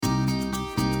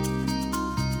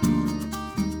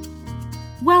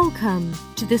Welcome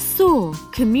to the SOAR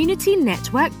Community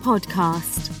Network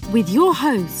podcast with your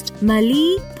host,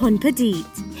 Mali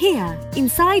Ponpadit. Here,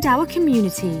 inside our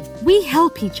community, we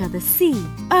help each other see,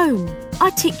 own,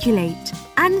 articulate,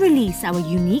 and release our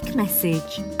unique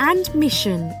message and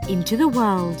mission into the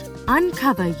world.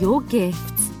 Uncover your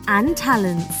gifts and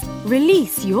talents,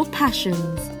 release your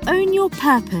passions, own your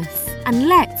purpose, and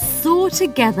let's soar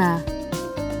together.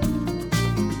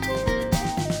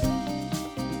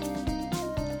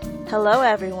 Hello,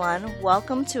 everyone.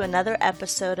 Welcome to another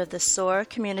episode of the SOAR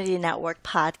Community Network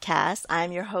podcast.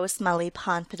 I'm your host, Mali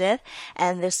Ponpadit,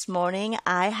 and this morning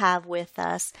I have with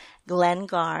us Glenn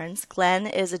Garnes. Glenn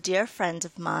is a dear friend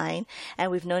of mine, and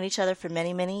we've known each other for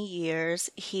many, many years.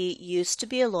 He used to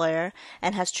be a lawyer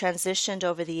and has transitioned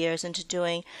over the years into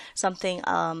doing something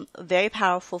very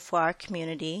powerful for our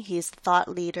community. He's a thought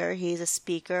leader. He's a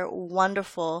speaker,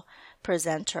 wonderful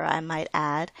presenter, I might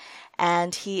add,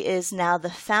 and he is now the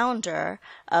founder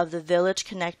of the Village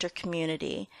Connector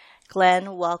community.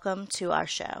 Glenn, welcome to our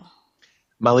show.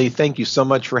 Mali, thank you so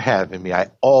much for having me. I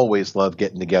always love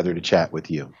getting together to chat with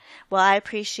you. Well, I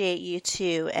appreciate you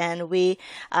too, and we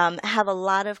have a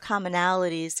lot of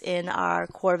commonalities in our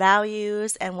core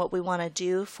values and what we want to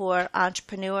do for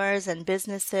entrepreneurs and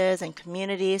businesses and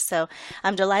communities. So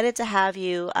I'm delighted to have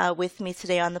you with me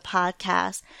today on the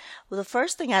podcast. Well, the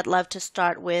first thing I'd love to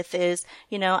start with is,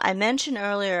 I mentioned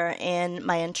earlier in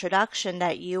my introduction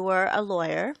that you were a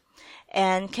lawyer,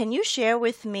 and can you share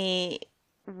with me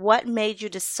what made you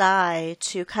decide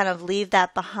to kind of leave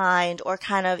that behind or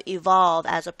kind of evolve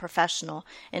as a professional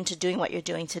into doing what you're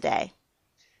doing today?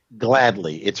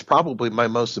 Gladly. It's probably my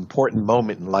most important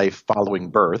moment in life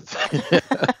following birth.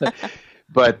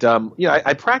 But,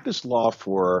 I practiced law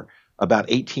for about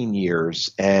 18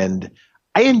 years, and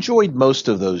I enjoyed most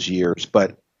of those years,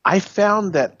 but I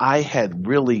found that I had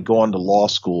really gone to law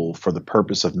school for the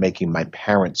purpose of making my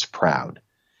parents proud.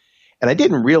 And I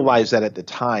didn't realize that at the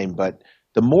time, but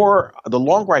the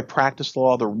longer I practiced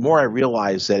law, the more I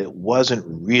realized that it wasn't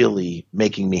really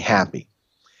making me happy.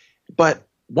 But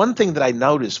one thing that I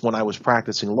noticed when I was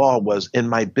practicing law was in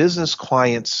my business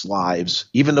clients' lives,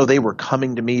 even though they were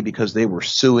coming to me because they were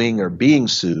suing or being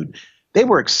sued, they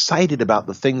were excited about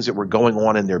the things that were going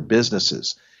on in their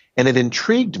businesses. And it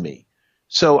intrigued me.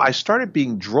 So I started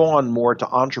being drawn more to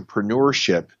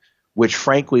entrepreneurship, which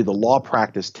frankly, the law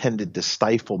practice tended to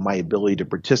stifle my ability to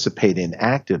participate in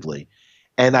actively.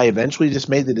 And I eventually just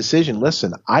made the decision,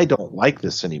 listen, I don't like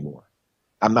this anymore.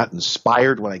 I'm not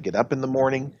inspired when I get up in the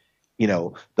morning.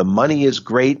 The money is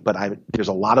great, but there's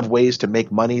a lot of ways to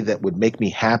make money that would make me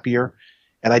happier.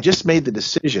 And I just made the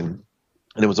decision,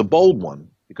 and it was a bold one,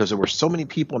 because there were so many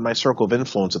people in my circle of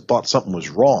influence that thought something was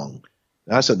wrong.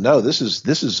 And I said, no, this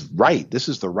is right. This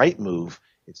is the right move.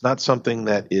 It's not something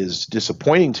that is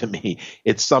disappointing to me.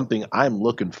 It's something I'm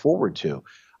looking forward to.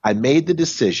 I made the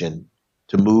decision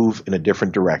to move in a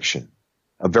different direction,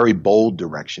 a very bold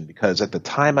direction, because at the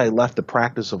time I left the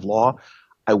practice of law,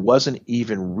 I wasn't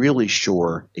even really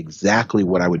sure exactly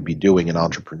what I would be doing in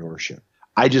entrepreneurship.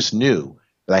 I just knew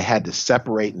that I had to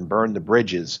separate and burn the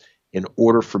bridges in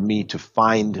order for me to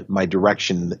find my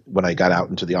direction when I got out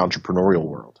into the entrepreneurial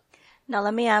world. Now,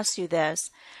 let me ask you this.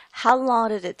 How long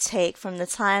did it take from the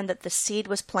time that the seed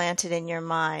was planted in your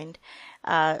mind,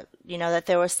 that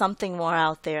there was something more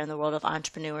out there in the world of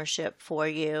entrepreneurship for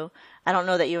you? I don't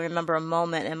know that you remember a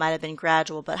moment. It might have been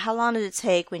gradual, but how long did it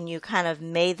take when you kind of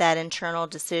made that internal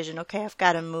decision, okay, I've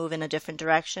got to move in a different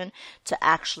direction, to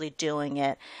actually doing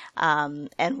it? And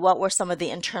what were some of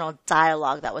the internal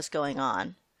dialogue that was going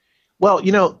on? Well,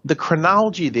 the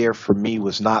chronology there for me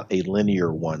was not a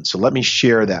linear one. So let me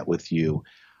share that with you.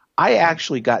 I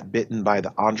actually got bitten by the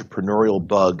entrepreneurial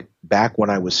bug back when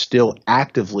I was still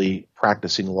actively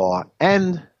practicing law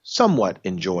and somewhat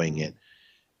enjoying it.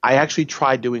 I actually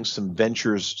tried doing some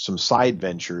side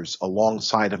ventures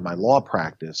alongside of my law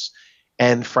practice,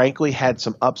 and frankly had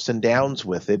some ups and downs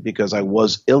with it because I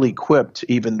was ill-equipped,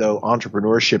 even though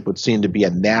entrepreneurship would seem to be a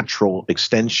natural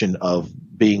extension of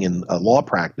being in a law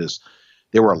practice.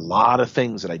 There were a lot of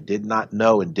things that I did not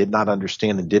know and did not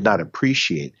understand and did not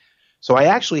appreciate. So I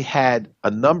actually had a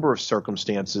number of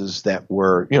circumstances that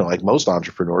were, like most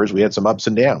entrepreneurs, we had some ups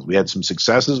and downs. We had some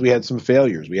successes, we had some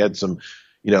failures, we had some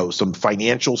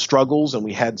financial struggles, and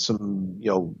we had some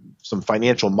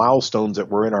financial milestones that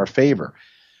were in our favor.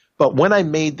 But when I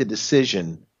made the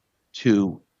decision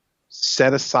to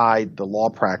set aside the law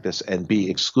practice and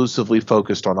be exclusively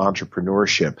focused on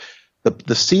entrepreneurship,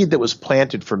 the seed that was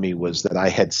planted for me was that I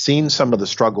had seen some of the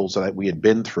struggles that we had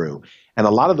been through, and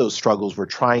a lot of those struggles were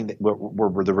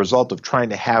the result of trying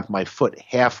to have my foot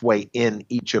halfway in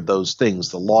each of those things,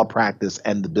 the law practice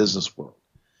and the business world.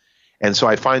 And so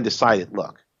I finally decided,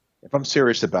 look, if I'm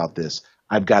serious about this,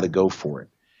 I've got to go for it.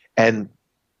 And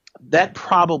that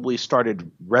probably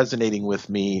started resonating with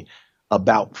me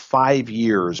about 5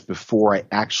 years before I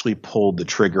actually pulled the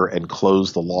trigger and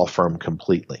closed the law firm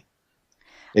completely.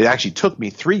 It actually took me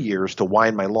 3 years to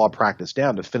wind my law practice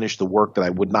down to finish the work that I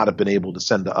would not have been able to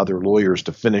send to other lawyers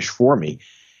to finish for me.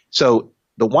 So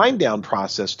the wind down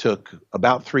process took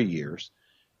about 3 years.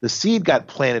 The seed got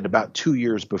planted about 2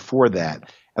 years before that.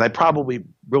 And I probably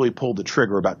really pulled the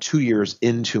trigger about 2 years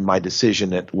into my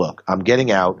decision that, look, I'm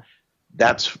getting out.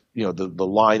 That's, the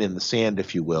line in the sand,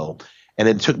 if you will. And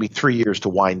it took me 3 years to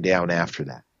wind down after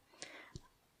that.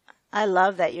 I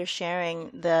love that you're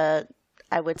sharing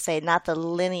I would say not the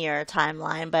linear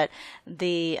timeline, but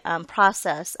the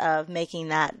process of making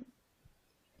that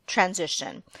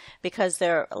transition, because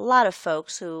there are a lot of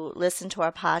folks who listen to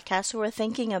our podcast who are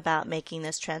thinking about making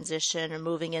this transition or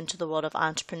moving into the world of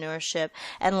entrepreneurship,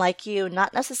 and like you,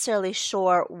 not necessarily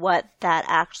sure what that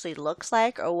actually looks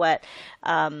like or what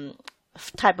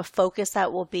type of focus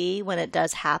that will be when it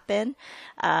does happen.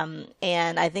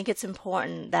 And I think it's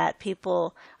important that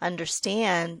people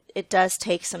understand it does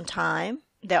take some time.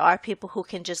 There are people who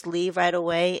can just leave right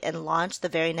away and launch the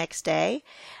very next day,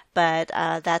 but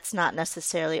that's not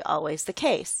necessarily always the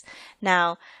case.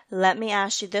 Now, let me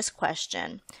ask you this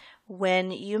question.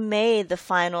 When you made the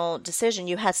final decision,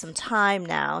 you had some time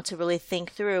now to really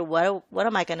think through, what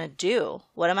am I going to do?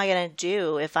 What am I going to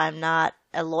do if I'm not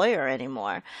a lawyer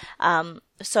anymore?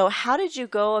 So how did you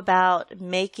go about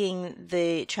making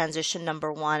the transition,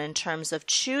 number one, in terms of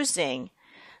choosing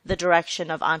the direction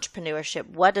of entrepreneurship?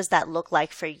 What does that look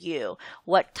like for you?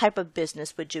 What type of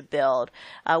business would you build?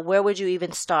 Where would you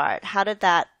even start? How did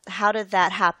that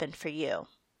happen for you?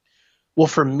 Well,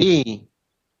 for me,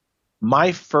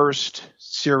 my first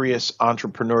serious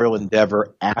entrepreneurial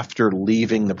endeavor after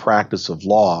leaving the practice of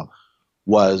law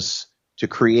was to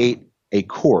create a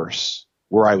course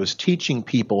where I was teaching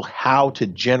people how to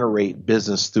generate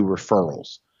business through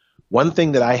referrals. One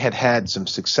thing that I had some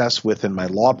success with in my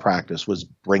law practice was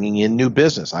bringing in new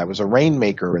business. I was a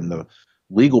rainmaker in the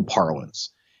legal parlance.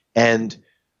 And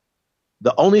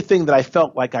the only thing that I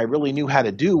felt like I really knew how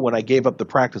to do when I gave up the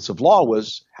practice of law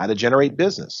was how to generate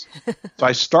business. So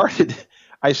I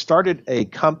started a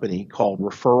company called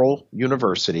Referral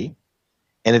University.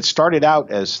 And it started out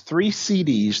as 3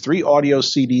 audio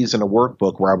CDs and a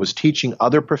workbook where I was teaching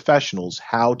other professionals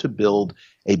how to build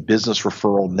a business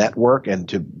referral network and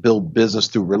to build business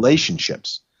through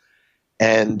relationships.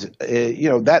 And,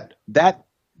 that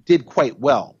did quite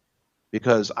well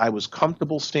because I was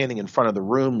comfortable standing in front of the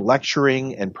room,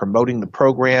 lecturing and promoting the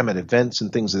program at events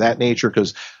and things of that nature,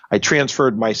 because I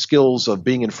transferred my skills of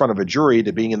being in front of a jury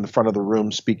to being in the front of the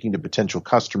room speaking to potential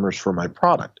customers for my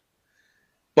product.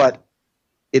 But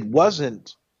it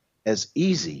wasn't as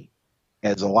easy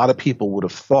as a lot of people would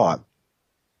have thought,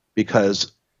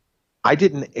 because I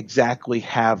didn't exactly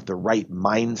have the right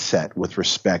mindset with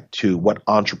respect to what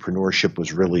entrepreneurship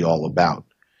was really all about.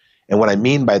 And what I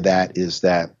mean by that is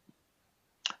that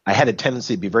I had a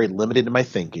tendency to be very limited in my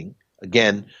thinking.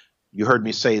 Again, you heard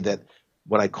me say that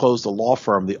when I closed the law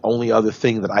firm, the only other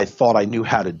thing that I thought I knew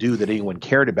how to do that anyone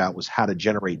cared about was how to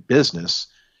generate business.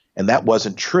 And that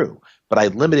wasn't true. But I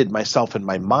limited myself in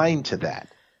my mind to that.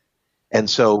 And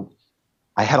so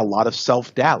I had a lot of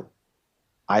self-doubt.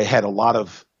 I had a lot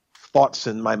of thoughts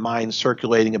in my mind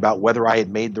circulating about whether I had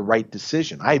made the right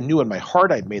decision. I knew in my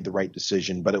heart I'd made the right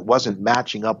decision, but it wasn't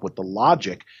matching up with the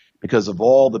logic because of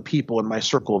all the people in my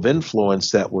circle of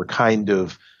influence that were kind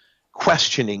of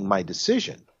questioning my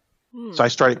decision. So I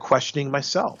started questioning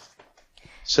myself.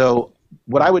 So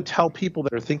what I would tell people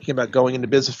that are thinking about going into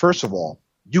business, first of all,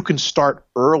 you can start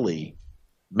early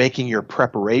making your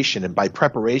preparation. And by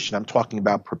preparation, I'm talking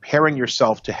about preparing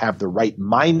yourself to have the right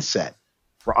mindset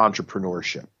for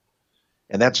entrepreneurship.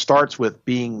 And that starts with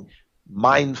being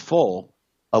mindful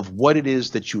of what it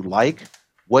is that you like,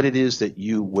 what it is that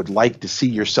you would like to see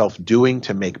yourself doing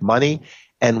to make money,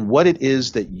 and what it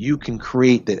is that you can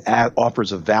create that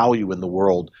offers a value in the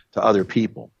world to other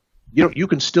people. You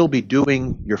can still be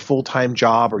doing your full-time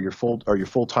job or your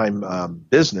full-time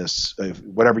business,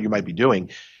 whatever you might be doing,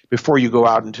 before you go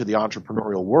out into the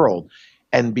entrepreneurial world,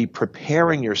 and be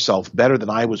preparing yourself better than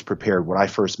I was prepared when I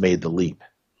first made the leap.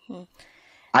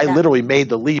 I literally made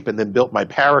the leap and then built my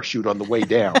parachute on the way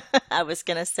down. I was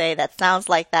going to say that sounds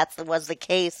like that was the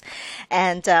case.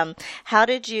 And how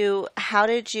did you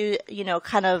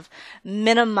kind of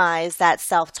minimize that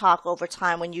self-talk over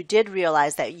time when you did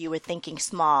realize that you were thinking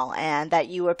small and that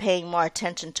you were paying more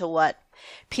attention to what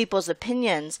people's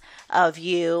opinions of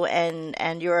you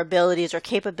and your abilities or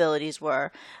capabilities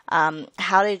were.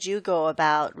 How did you go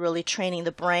about really training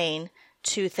the brain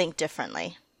to think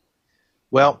differently?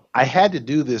 Well, I had to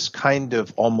do this kind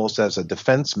of almost as a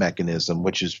defense mechanism,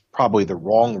 which is probably the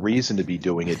wrong reason to be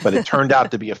doing it, but it turned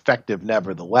out to be effective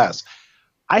nevertheless.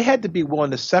 I had to be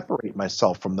willing to separate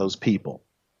myself from those people.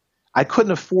 I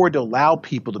couldn't afford to allow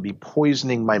people to be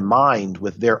poisoning my mind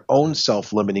with their own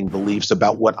self-limiting beliefs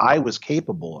about what I was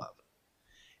capable of.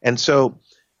 And so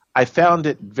I found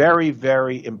it very,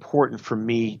 very important for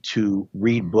me to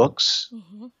read books,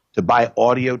 to buy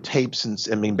audio tapes. And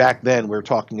I mean, back then we were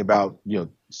talking about,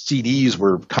 CDs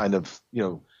were kind of,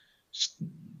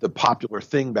 the popular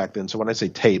thing back then. So when I say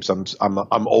tapes, I'm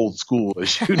old school,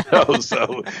 as you know.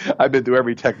 So I've been through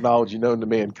every technology known to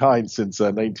mankind since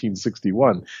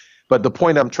 1961. But the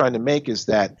point I'm trying to make is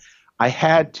that I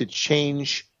had to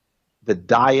change the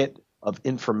diet of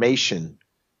information.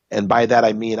 And by that,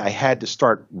 I mean I had to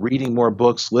start reading more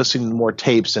books, listening to more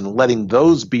tapes, and letting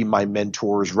those be my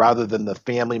mentors rather than the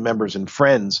family members and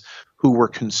friends who were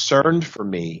concerned for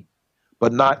me,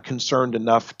 but not concerned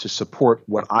enough to support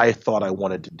what I thought I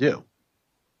wanted to do.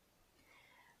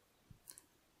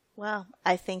 Well,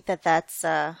 I think that's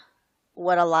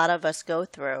what a lot of us go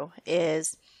through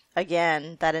is,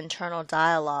 again, that internal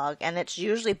dialogue, and it's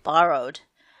usually borrowed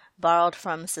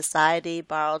from society,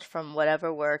 borrowed from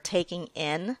whatever we're taking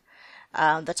in,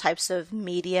 the types of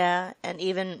media and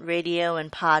even radio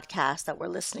and podcasts that we're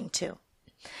listening to.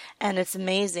 And it's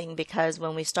amazing because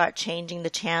when we start changing the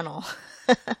channel,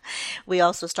 we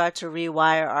also start to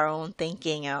rewire our own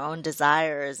thinking, our own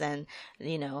desires, and,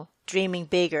 dreaming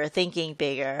bigger, thinking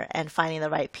bigger, and finding the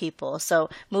right people. So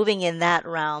moving in that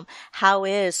realm, how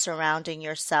is surrounding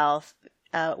yourself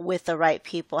with the right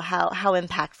people? How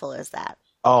impactful is that?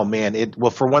 Oh, man. Well,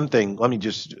 for one thing, let me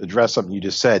just address something you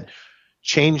just said.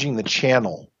 Changing the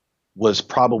channel was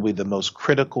probably the most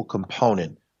critical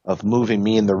component of moving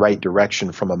me in the right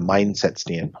direction from a mindset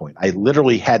standpoint. I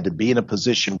literally had to be in a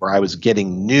position where I was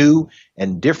getting new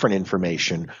and different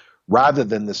information rather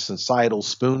than the societal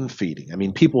spoon feeding. I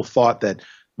mean, people thought that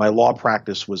my law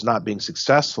practice was not being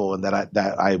successful and that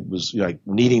I was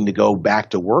needing to go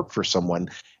back to work for someone.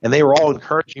 And they were all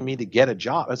encouraging me to get a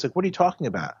job. I was like, what are you talking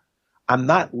about? I'm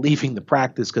not leaving the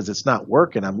practice because it's not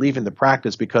working. I'm leaving the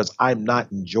practice because I'm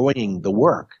not enjoying the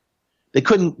work. They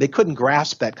couldn't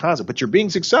grasp that concept. But you're being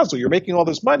successful. You're making all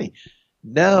this money.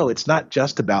 No, it's not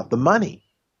just about the money,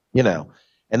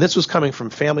 And this was coming from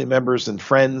family members and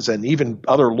friends and even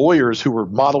other lawyers who were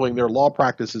modeling their law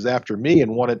practices after me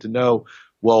and wanted to know,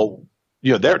 well,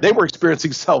 they were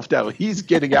experiencing self-doubt. He's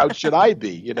getting out. Should I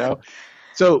be?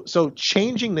 So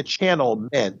changing the channel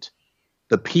meant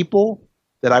the people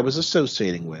that I was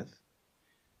associating with,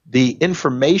 the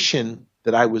information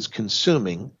that I was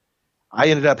consuming. I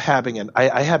ended up having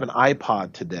I have an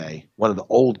iPod today, one of the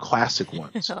old classic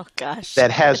ones. Oh, gosh.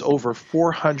 That has over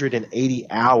 480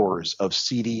 hours of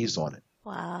CDs on it.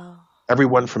 Wow.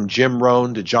 Everyone from Jim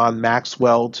Rohn to John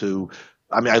Maxwell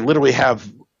I literally have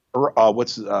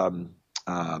what's the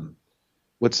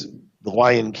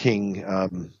Lion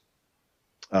King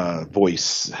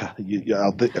voice?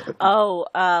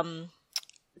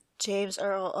 James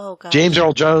Earl. Oh God. James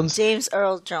Earl Jones. James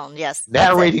Earl Jones. Yes.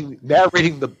 Narrating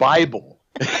the Bible.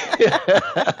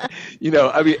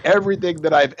 Everything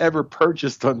that I've ever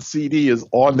purchased on CD is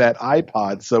on that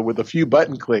iPod. So with a few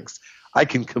button clicks, I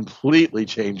can completely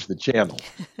change the channel.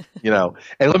 And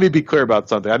let me be clear about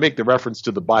something. I make the reference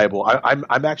to the Bible.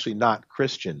 I'm actually not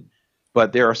Christian,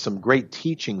 but there are some great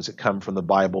teachings that come from the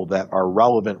Bible that are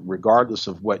relevant regardless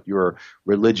of what your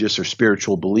religious or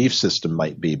spiritual belief system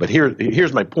might be. But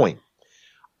here's my point.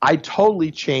 I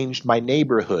totally changed my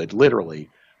neighborhood, literally,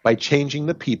 by changing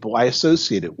the people I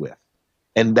associated with.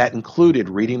 And that included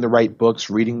reading the right books,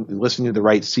 listening to the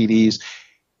right CDs,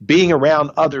 being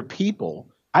around other people.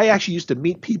 I actually used to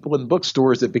meet people in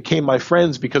bookstores that became my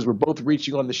friends because we're both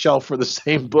reaching on the shelf for the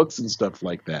same books and stuff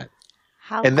like that.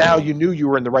 Now you knew you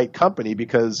were in the right company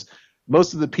because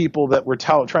most of the people that were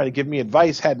trying to give me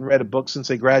advice hadn't read a book since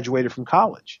they graduated from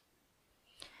college.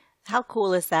 How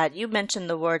cool is that? You mentioned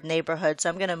the word neighborhood, so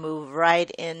I'm going to move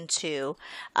right into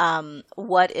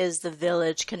what is the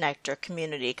Village Connector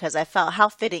community, because I felt how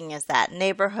fitting is that?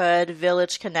 Neighborhood,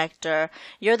 Village Connector.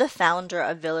 You're the founder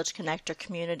of Village Connector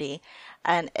community,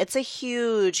 and it's a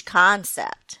huge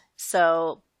concept.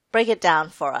 So break it down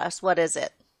for us. What is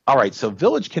it? All right, so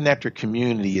Village Connector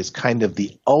community is kind of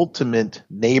the ultimate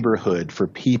neighborhood for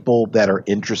people that are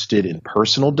interested in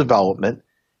personal development,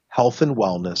 health and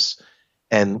wellness,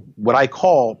 and what I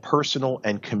call personal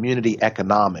and community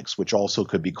economics, which also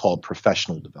could be called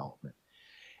professional development.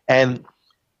 And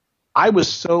I was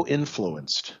so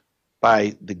influenced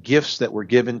by the gifts that were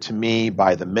given to me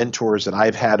by the mentors that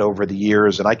I've had over the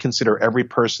years. And I consider every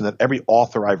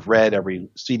author I've read, every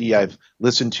CD I've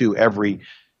listened to, every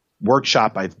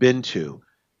workshop I've been to,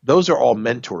 those are all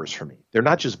mentors for me. They're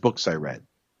not just books I read.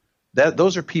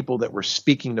 Those are people that were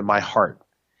speaking to my heart.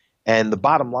 And the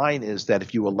bottom line is that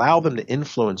if you allow them to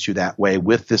influence you that way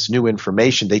with this new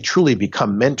information, they truly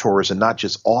become mentors and not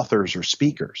just authors or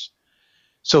speakers.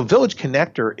 So Village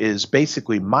Connector is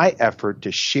basically my effort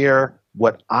to share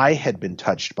what I had been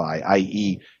touched by,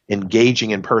 i.e. engaging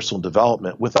in personal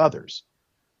development with others.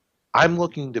 I'm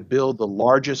looking to build the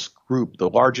largest group, the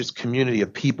largest community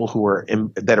of people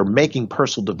that are making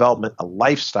personal development a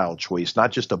lifestyle choice,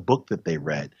 not just a book that they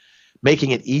read,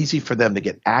 making it easy for them to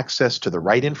get access to the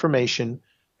right information,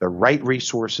 the right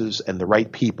resources, and the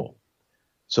right people.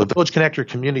 So Village Connector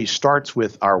community starts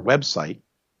with our website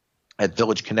at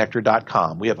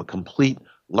villageconnector.com. We have a complete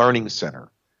learning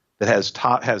center that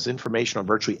has information on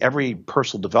virtually every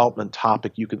personal development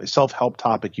topic self-help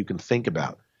topic you can think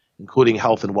about, including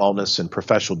health and wellness and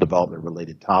professional development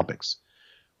related topics.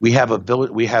 We have a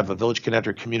Village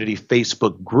Connector community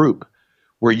Facebook group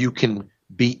where you can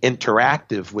be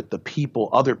interactive with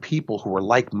other people who are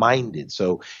like-minded.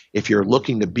 So if you're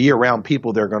looking to be around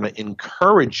people, they're going to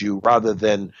encourage you rather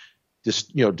than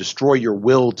destroy your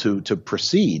will to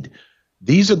proceed.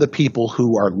 These are the people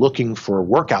who are looking for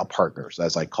workout partners,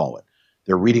 as I call it.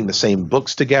 They're reading the same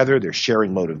books together. They're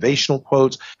sharing motivational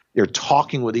quotes. They're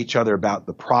talking with each other about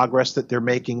the progress that they're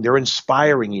making. They're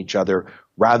inspiring each other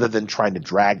rather than trying to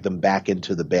drag them back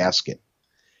into the basket.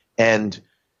 And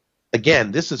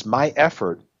again, this is my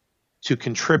effort to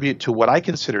contribute to what I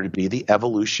consider to be the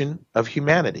evolution of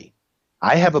humanity.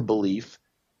 I have a belief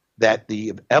that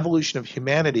the evolution of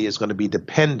humanity is going to be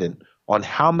dependent on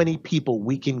how many people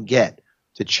we can get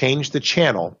to change the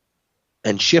channel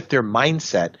and shift their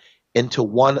mindset into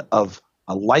one of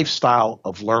a lifestyle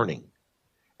of learning,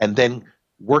 and then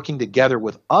working together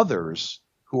with others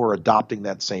who are adopting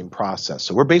that same process.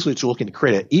 So we're basically looking to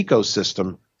create an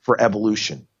ecosystem for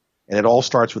evolution. And it all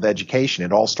starts with education.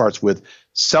 It all starts with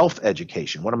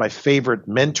self-education. One of my favorite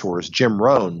mentors, Jim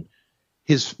Rohn,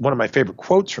 one of my favorite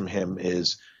quotes from him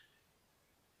is,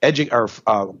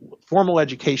 formal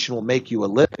education will make you a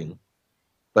living,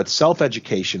 but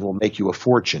self-education will make you a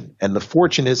fortune. And the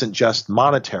fortune isn't just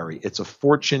monetary. It's a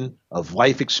fortune of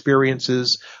life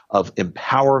experiences, of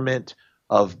empowerment,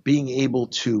 of being able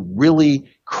to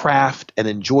really craft and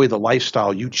enjoy the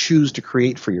lifestyle you choose to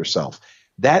create for yourself.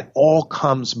 That all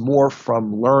comes more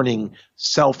from learning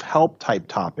self-help type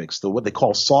topics, what they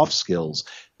call soft skills,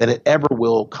 than it ever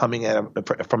will coming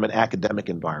from an academic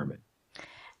environment.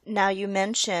 Now, you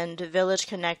mentioned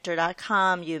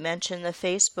villageconnector.com, you mentioned the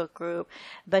Facebook group,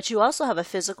 but you also have a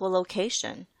physical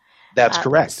location. That's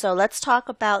correct. So let's talk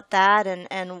about that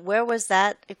and where was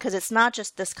that? Because it's not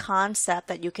just this concept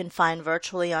that you can find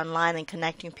virtually online and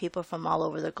connecting people from all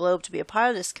over the globe to be a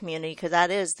part of this community, because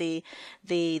that is the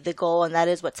goal and that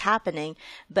is what's happening.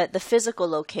 But the physical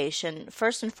location,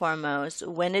 first and foremost,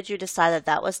 when did you decide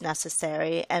that was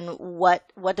necessary, and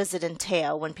what does it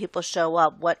entail when people show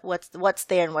up? What's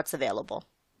there and what's available?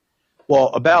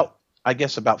 Well, about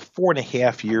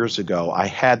 4.5 years ago, I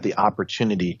had the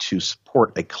opportunity to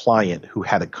support a client who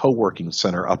had a co-working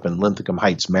center up in Linthicum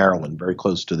Heights, Maryland, very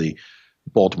close to the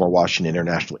Baltimore-Washington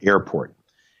International Airport.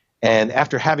 And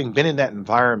after having been in that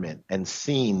environment and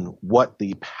seen what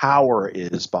the power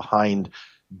is behind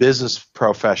business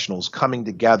professionals coming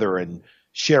together and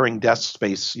sharing desk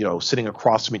space, sitting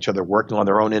across from each other, working on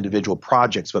their own individual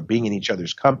projects, but being in each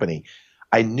other's company,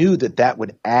 I knew that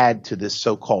would add to this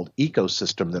so-called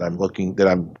ecosystem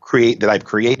that I've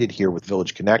created here with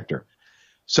Village Connector.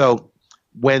 So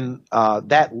when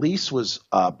that lease was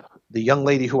up, the young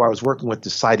lady who I was working with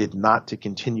decided not to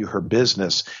continue her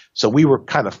business. So we were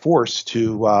kind of forced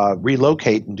to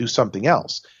relocate and do something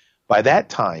else. By that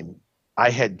time, I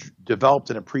had developed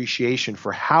an appreciation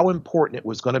for how important it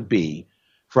was going to be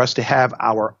for us to have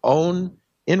our own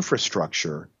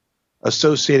infrastructure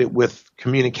associated with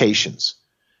communications.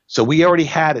 So we already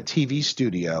had a TV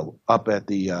studio up at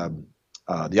the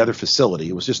other facility.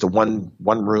 It was just a one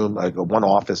room, like a one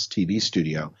office TV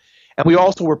studio. And we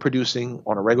also were producing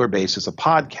on a regular basis a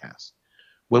podcast.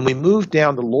 When we moved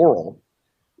down to Laurel,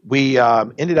 we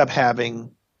ended up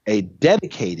having a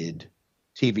dedicated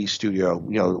TV studio,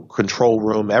 control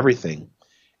room, everything,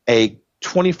 a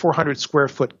 2,400 square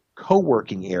foot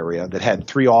co-working area that had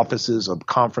 3 offices, a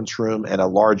conference room, and a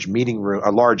large meeting room,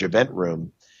 a large event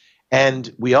room.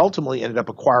 And we ultimately ended up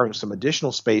acquiring some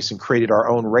additional space and created our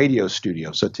own radio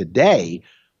studio. So today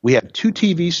We have 2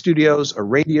 TV studios, a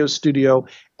radio studio,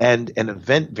 and an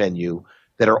event venue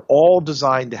that are all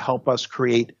designed to help us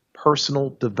create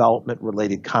personal development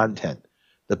related content.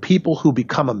 The people who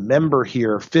become a member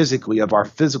here physically of our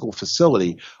physical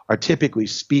facility are typically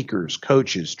speakers,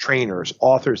 coaches, trainers,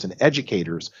 authors, and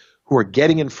educators who are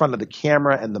getting in front of the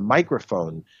camera and the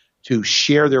microphone to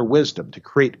share their wisdom, to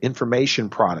create information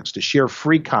products, to share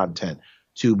free content,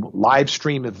 to live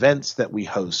stream events that we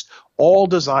host, all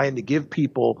designed to give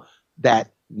people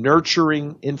that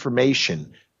nurturing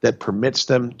information that permits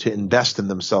them to invest in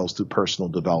themselves through personal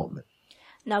development.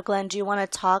 Now, Glenn, do you want to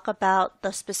talk about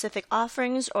the specific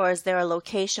offerings, or is there a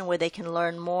location where they can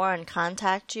learn more and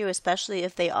contact you, especially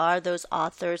if they are those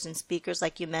authors and speakers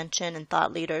like you mentioned and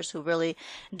thought leaders who really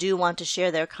do want to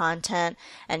share their content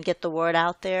and get the word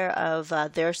out there of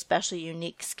their special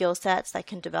unique skill sets that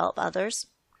can develop others?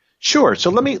 Sure. So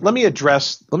let me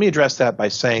address that by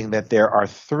saying that there are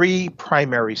 3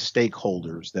 primary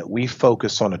stakeholders that we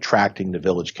focus on attracting to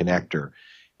Village Connector.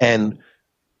 And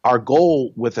our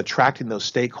goal with attracting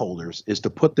those stakeholders is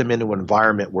to put them into an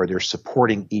environment where they're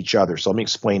supporting each other. So let me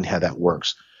explain how that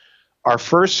works. Our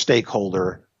first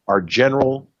stakeholder are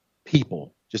general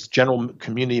people, just general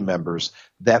community members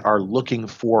that are looking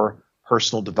for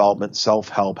personal development,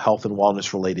 self-help, health and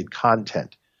wellness related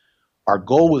content. Our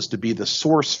goal was to be the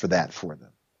source for that for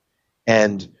them.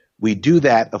 And we do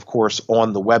that, of course,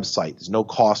 on the website. There's no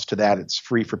cost to that. It's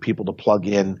free for people to plug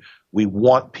in. We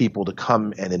want people to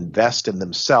come and invest in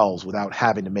themselves without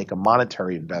having to make a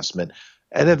monetary investment.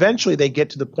 And eventually they get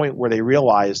to the point where they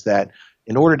realize that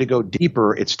in order to go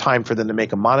deeper, it's time for them to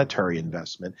make a monetary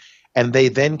investment. And they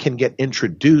then can get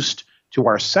introduced to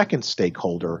our second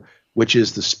stakeholder, which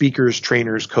is the speakers,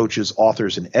 trainers, coaches,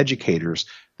 authors, and educators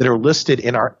that are listed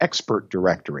in our expert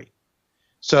directory.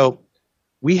 So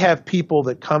we have people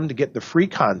that come to get the free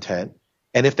content,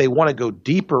 and if they want to go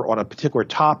deeper on a particular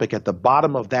topic, at the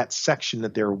bottom of that section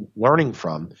that they're learning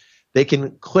from, they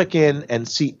can click in and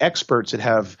see experts that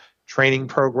have training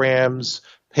programs,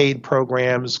 paid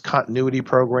programs, continuity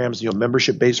programs,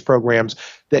 membership-based programs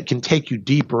that can take you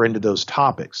deeper into those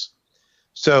topics.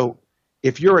 So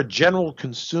if you're a general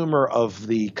consumer of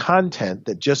the content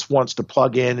that just wants to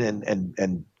plug in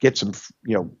and get some,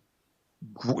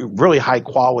 really high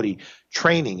quality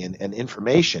training and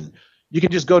information, you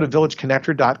can just go to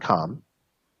villageconnector.com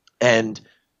and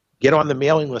get on the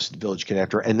mailing list of Village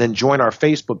Connector and then join our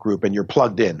Facebook group, and you're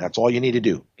plugged in. That's all you need to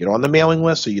do. Get on the mailing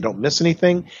list so you don't miss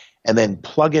anything, and then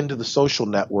plug into the social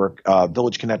network,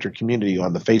 Village Connector community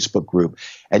on the Facebook group,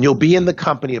 and you'll be in the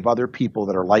company of other people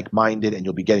that are like-minded, and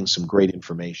you'll be getting some great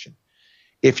information.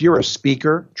 If you're a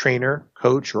speaker, trainer,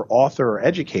 coach, or author or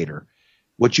educator,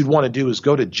 what you'd want to do is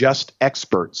go to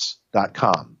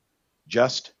justexperts.com,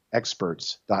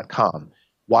 justexperts.com.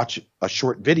 Watch a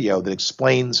short video that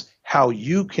explains how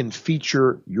you can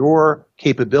feature your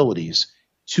capabilities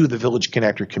to the Village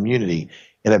Connector community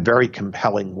in a very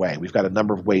compelling way. We've got a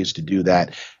number of ways to do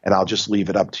that, and I'll just leave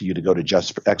it up to you to go to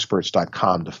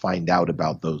justexperts.com to find out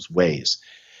about those ways.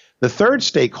 The third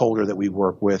stakeholder that we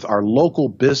work with are local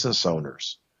business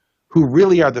owners who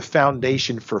really are the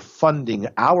foundation for funding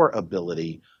our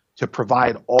ability to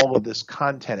provide all of this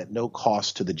content at no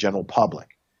cost to the general public.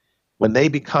 When they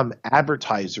become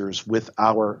advertisers with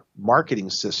our marketing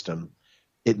system,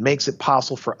 it makes it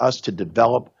possible for us to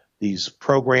develop these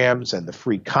programs and the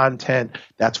free content.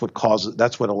 That's what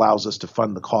allows us to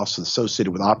fund the costs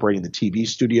associated with operating the TV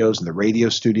studios and the radio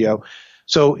studio.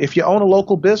 So if you own a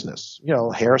local business,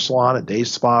 hair salon, a day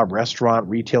spa, restaurant,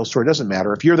 retail store, it doesn't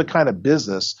matter. If you're the kind of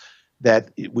business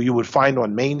that you would find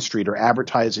on Main Street or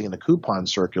advertising in a coupon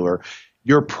circular,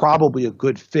 you're probably a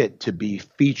good fit to be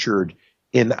featured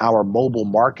in our mobile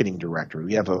marketing directory.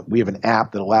 We have an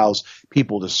app that allows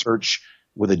people to search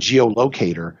with a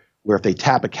geolocator, where if they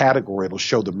tap a category, it'll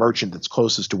show the merchant that's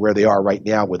closest to where they are right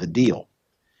now with a deal.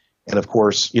 And of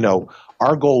course,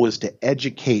 our goal is to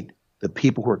educate the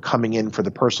people who are coming in for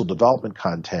the personal development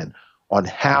content on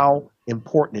how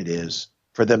important it is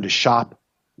for them to shop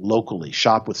locally,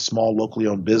 shop with small locally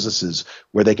owned businesses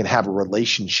where they can have a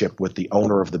relationship with the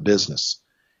owner of the business.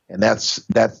 And that's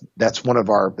one of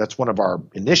our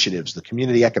initiatives. The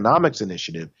Community Economics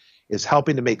Initiative is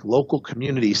helping to make local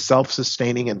communities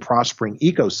self-sustaining and prospering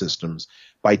ecosystems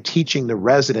by teaching the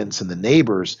residents and the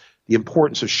neighbors the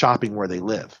importance of shopping where they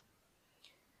live.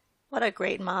 What a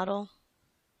great model.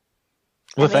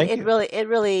 Well, thank you. It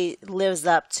really lives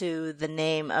up to the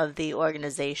name of the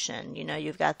organization.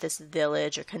 You've got this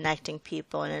village or connecting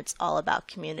people, and it's all about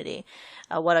community.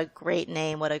 What a great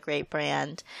name, what a great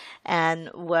brand. And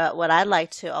what I'd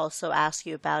like to also ask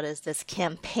you about is this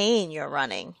campaign you're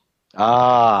running.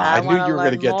 I I knew want to you were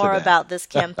going to learn get to more that. about this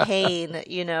campaign,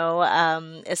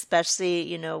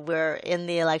 especially, we're in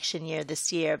the election year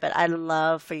this year, but I'd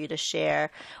love for you to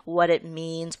share what it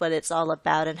means, what it's all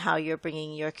about, and how you're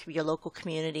bringing your local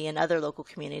community and other local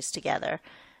communities together.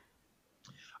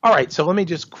 All right, so let me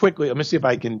just quickly, let me see if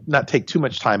I can not take too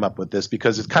much time up with this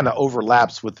because it kind of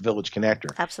overlaps with the Village Connector.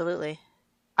 Absolutely.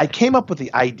 I came up with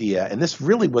the idea, and this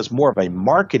really was more of a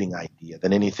marketing idea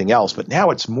than anything else, but now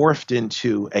it's morphed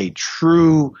into a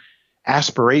true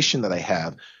aspiration that I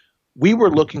have. We were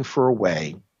looking for a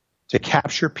way to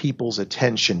capture people's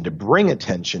attention, to bring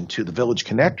attention to the Village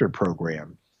Connector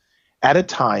program at a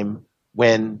time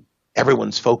when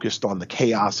everyone's focused on the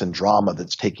chaos and drama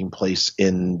that's taking place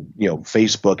in,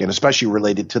 Facebook, and especially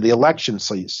related to the election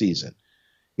season.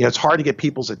 It's hard to get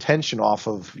people's attention off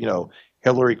of,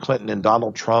 Hillary Clinton and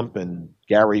Donald Trump and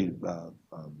Gary,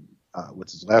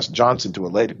 what's his last, Johnson to a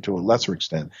lesser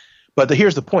extent. But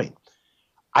here's the point.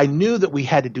 I knew that we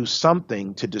had to do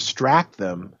something to distract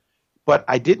them, but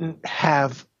I didn't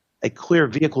have a clear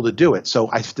vehicle to do it. So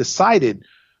I decided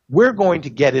we're going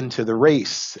to get into the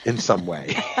race in some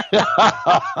way.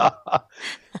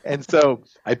 And so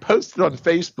I posted on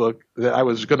Facebook that I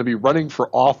was going to be running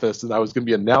for office and I was going to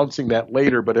be announcing that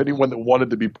later, but anyone that wanted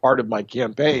to be part of my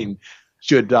campaign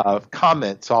should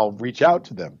comment, so I'll reach out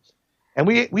to them. And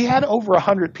we had over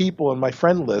 100 people in my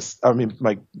friend list,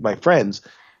 my friends,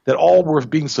 that all were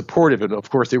being supportive. And,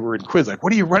 of course, they were in quiz, like,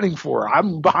 what are you running for?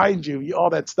 I'm behind you, all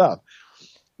that stuff.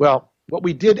 Well, what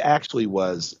we did actually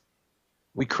was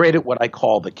we created what I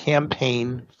call the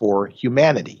Campaign for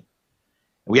Humanity.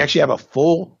 We actually have a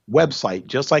full website,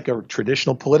 just like a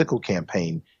traditional political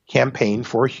campaign,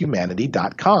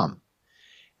 campaignforhumanity.com.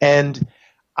 And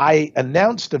I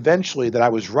announced eventually that I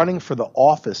was running for the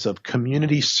office of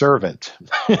community servant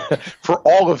for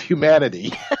all of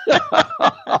humanity.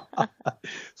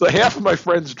 So half of my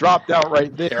friends dropped out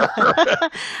right there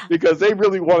because they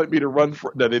really wanted me to run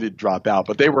for – no, they didn't drop out,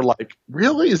 but they were like,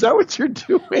 really? Is that what you're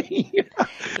doing?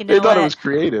 They thought it was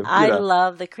creative. I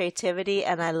love the creativity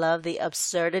and I love the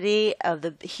absurdity of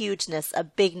the hugeness, a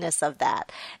bigness of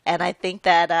that. And I think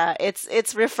that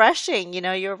it's refreshing.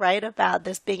 You're right about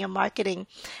this being a marketing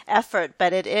effort,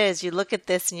 but it is. You look at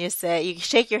this and you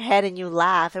shake your head and you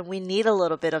laugh, and we need a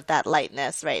little bit of that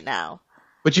lightness right now.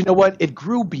 But you know what? It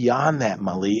grew beyond that,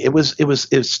 Molly.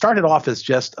 It started off as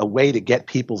just a way to get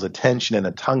people's attention in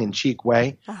a tongue-in-cheek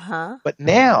way. Uh-huh. But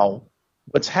now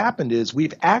what's happened is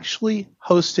we've actually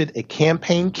hosted a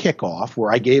campaign kickoff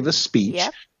where I gave a speech.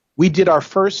 Yep. We did our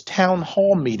first town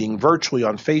hall meeting virtually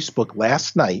on Facebook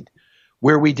last night,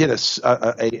 where we did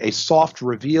a soft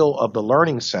reveal of the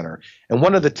Learning Center. And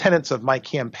one of the tenets of my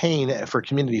campaign for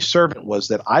community servant was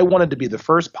that I wanted to be the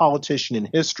first politician in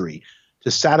history to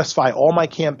satisfy all my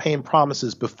campaign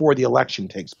promises before the election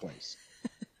takes place.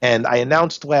 And I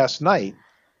announced last night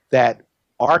that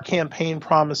our campaign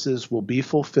promises will be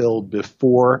fulfilled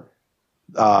before,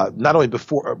 not only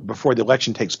before the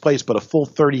election takes place, but a full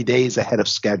 30 days ahead of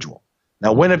schedule.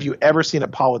 Now, when have you ever seen a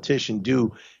politician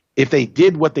do, if they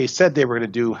did what they said they were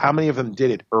going to do, how many of them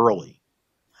did it early?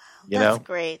 That's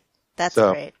great. That's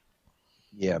great.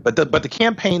 Yeah, but the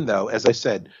campaign, though, as I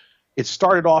said, it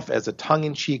started off as a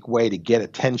tongue-in-cheek way to get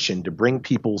attention, to bring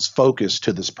people's focus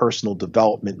to this personal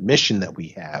development mission that we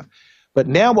have. But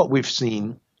now what we've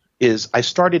seen is I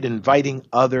started inviting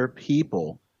other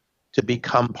people to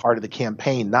become part of the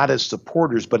campaign, not as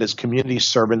supporters, but as community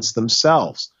servants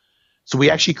themselves. So we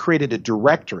actually created a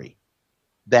directory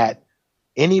that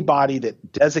anybody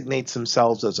that designates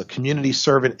themselves as a community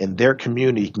servant in their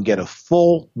community can get a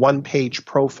full one-page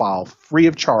profile free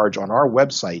of charge on our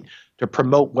website to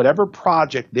promote whatever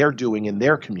project they're doing in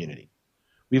their community.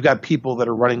 We've got people that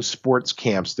are running sports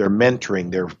camps, they're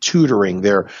mentoring, they're tutoring,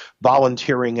 they're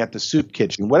volunteering at the soup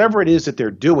kitchen. Whatever it is that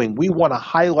they're doing, we want to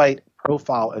highlight,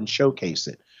 profile, and showcase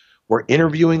it. We're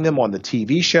interviewing them on the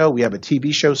TV show. We have a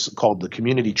TV show called The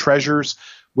Community Treasures,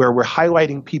 where we're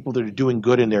highlighting people that are doing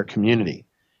good in their community.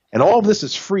 And all of this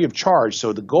is free of charge.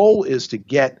 So the goal is to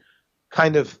get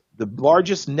kind of the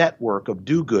largest network of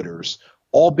do-gooders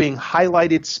all being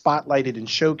highlighted, spotlighted, and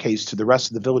showcased to the rest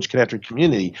of the Village Connector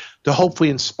community to hopefully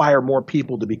inspire more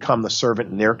people to become the servant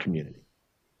in their community.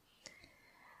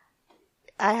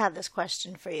 I have this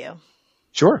question for you.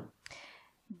 Sure.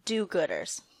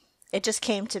 Do-gooders. It just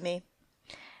came to me.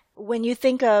 When you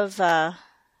think of the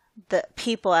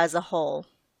people as a whole,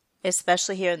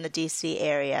 especially here in the D.C.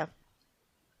 area,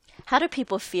 how do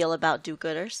people feel about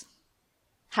do-gooders?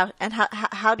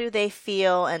 How do they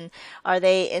feel, and are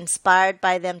they inspired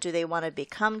by them? Do they want to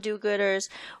become do-gooders,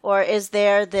 or is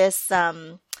there this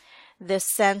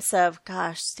sense of,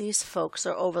 gosh, these folks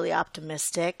are overly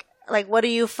optimistic. Like, what are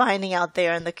you finding out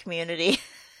there in the community?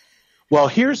 Well,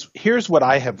 here's what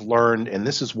I have learned, and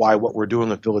this is why what we're doing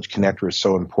with Village Connector is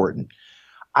so important.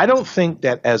 I don't think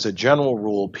that as a general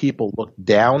rule, people look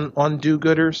down on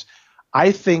do-gooders.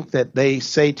 I think that they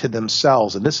say to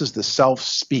themselves, and this is the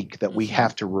self-speak that we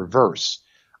have to reverse.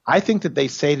 I think that they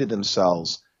say to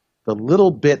themselves, the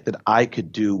little bit that I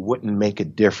could do wouldn't make a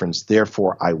difference,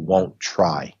 therefore I won't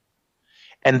try.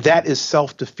 And that is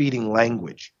self-defeating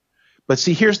language. But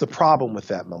see, here's the problem with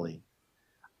that, Mali.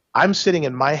 I'm sitting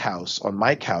in my house on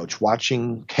my couch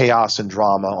watching chaos and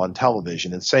drama on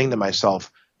television and saying to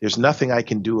myself, there's nothing I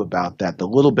can do about that. The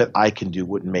little bit I can do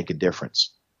wouldn't make a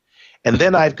difference. And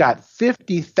then I've got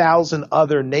 50,000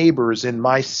 other neighbors in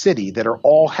my city that are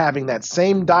all having that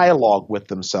same dialogue with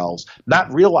themselves,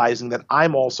 not realizing that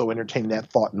I'm also entertaining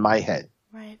that thought in my head.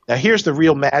 Right. Now, here's the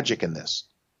real magic in this.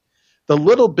 The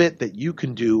little bit that you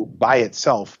can do by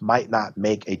itself might not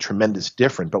make a tremendous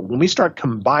difference, but when we start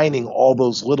combining all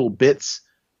those little bits,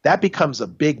 that becomes a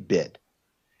big bit.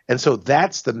 And so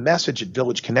that's the message at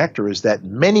Village Connector, is that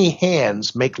many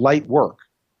hands make light work.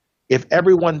 If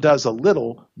everyone does a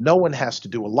little, no one has to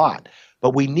do a lot.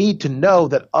 But we need to know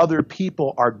that other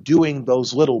people are doing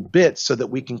those little bits so that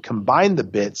we can combine the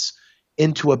bits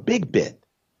into a big bit.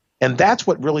 And that's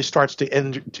what really starts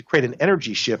to create an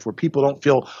energy shift where people don't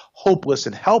feel hopeless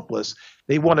and helpless.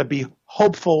 They want to be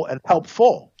hopeful and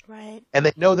helpful. Right. And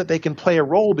they know that they can play a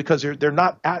role because they're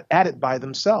not at it by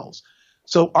themselves.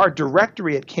 So our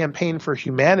directory at Campaign for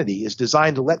Humanity is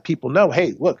designed to let people know,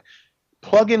 hey, look,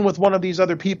 plug in with one of these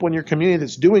other people in your community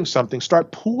that's doing something.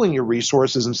 Start pooling your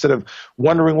resources instead of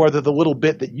wondering whether the little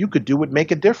bit that you could do would make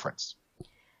a difference.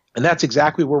 And that's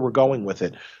exactly where we're going with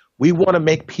it. We want to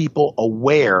make people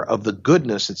aware of the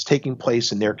goodness that's taking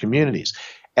place in their communities.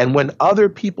 And when other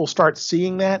people start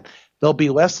seeing that, they'll be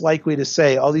less likely to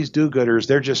say, oh, these do-gooders,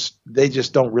 they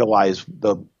just don't realize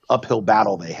the uphill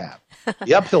battle they have.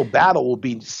 The uphill battle will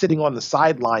be sitting on the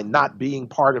sideline, not being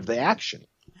part of the action.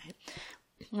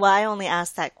 Well, I only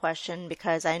asked that question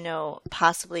because I know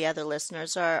possibly other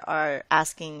listeners are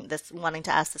asking this, wanting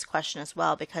to ask this question as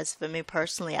well. Because for me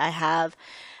personally, I have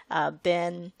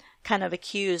been kind of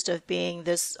accused of being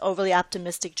this overly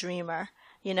optimistic dreamer.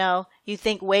 You know, you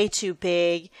think way too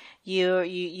big,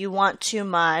 you want too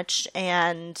much,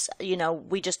 and, you know,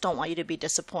 we just don't want you to be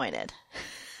disappointed.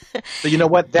 So you know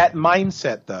what? That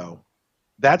mindset, though,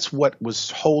 that's what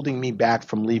was holding me back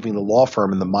from leaving the law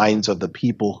firm in the minds of the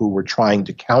people who were trying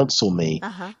to counsel me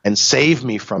and save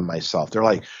me from myself. They're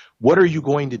like, what are you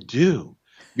going to do?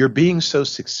 You're being so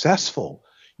successful.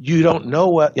 You don't know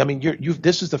what, I mean,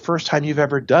 this is the first time you've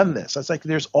ever done this. It's like,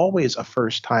 there's always a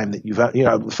first time that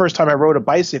the first time I rode a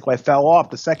bicycle, I fell off.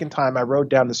 The second time I rode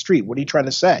down the street. What are you trying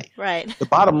to say? Right. The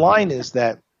bottom line is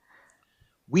that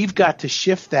we've got to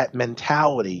shift that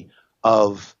mentality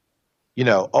of,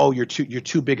 oh, you're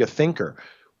too big a thinker.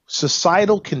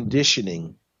 Societal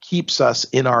conditioning keeps us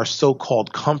in our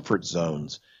so-called comfort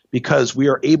zones because we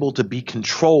are able to be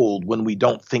controlled when we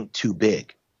don't think too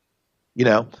big.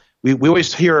 We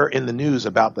always hear in the news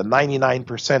about the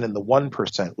 99% and the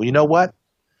 1%. Well, you know what?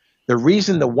 The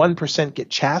reason the 1% get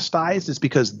chastised is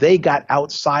because they got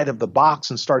outside of the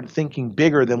box and started thinking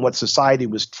bigger than what society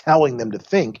was telling them to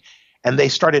think. And they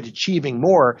started achieving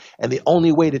more, and the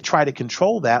only way to try to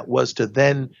control that was to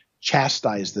then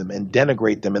chastise them and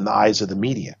denigrate them in the eyes of the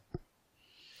media.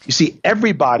 You see,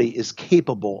 everybody is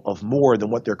capable of more than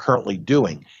what they're currently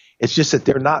doing. It's just that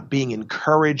they're not being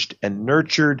encouraged and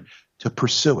nurtured to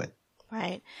pursue it.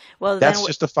 Right. Well, that's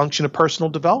just a function of personal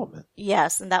development.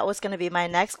 Yes, and that was going to be my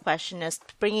next question, is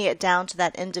bringing it down to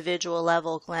that individual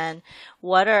level, Glenn.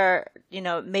 What are,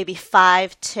 maybe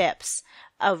 5 tips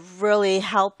of really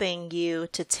helping you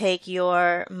to take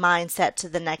your mindset to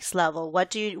the next level? What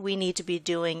do we need to be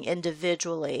doing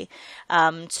individually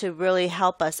to really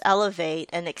help us elevate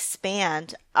and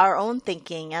expand our own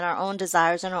thinking and our own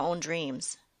desires and our own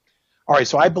dreams? All right,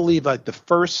 so I believe like the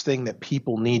first thing that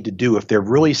people need to do if they're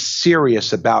really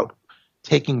serious about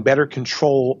taking better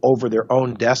control over their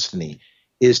own destiny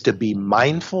is to be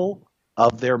mindful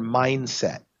of their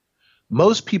mindset.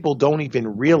 Most people don't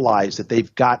even realize that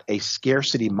they've got a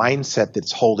scarcity mindset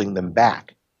that's holding them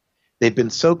back. They've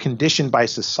been so conditioned by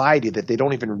society that they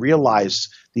don't even realize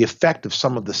the effect of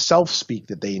some of the self-speak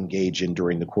that they engage in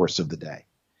during the course of the day.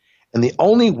 And the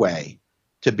only way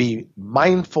to be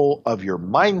mindful of your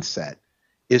mindset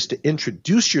is to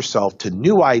introduce yourself to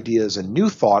new ideas and new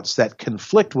thoughts that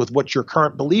conflict with what your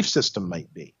current belief system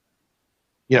might be.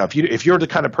 If you're the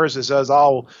kind of person that says,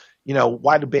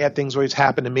 why do bad things always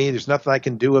happen to me? There's nothing I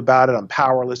can do about it. I'm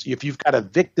powerless. If you've got a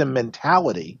victim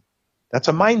mentality, that's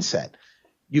a mindset.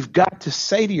 you've got to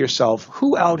say to yourself,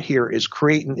 who out here is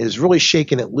really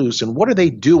shaking it loose, and what are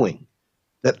they doing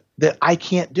that I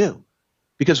can't do?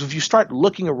 Because if you start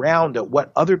looking around at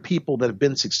what other people that have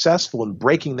been successful in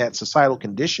breaking that societal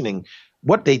conditioning,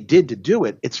 what they did to do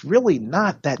it, it's really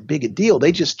not that big a deal.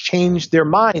 They just changed their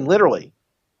mind, literally.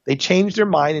 They changed their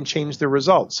mind and changed their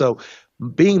results. So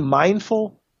being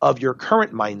mindful of your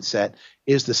current mindset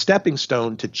is the stepping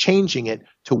stone to changing it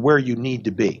to where you need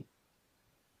to be.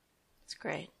 That's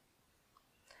great.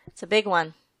 It's a big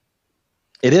one.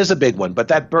 It is a big one, but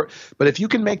if you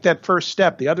can make that first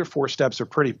step, the other 4 steps are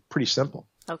pretty simple.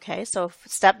 Okay, so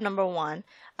step number 1,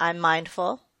 I'm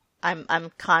mindful.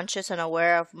 I'm conscious and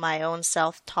aware of my own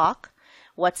self-talk.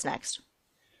 What's next?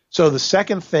 So the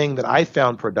second thing that I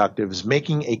found productive is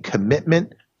making a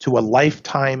commitment to a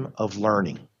lifetime of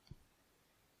learning.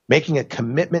 Making a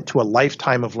commitment to a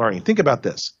lifetime of learning. Think about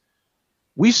this.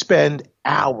 We spend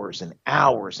hours and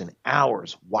hours and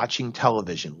hours watching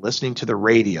television, listening to the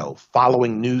radio,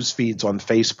 following news feeds on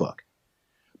Facebook.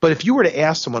 But if you were to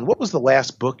ask someone, what was the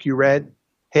last book you read?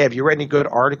 Hey, have you read any good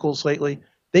articles lately?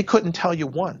 They couldn't tell you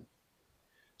one.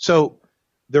 So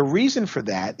the reason for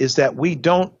that is that we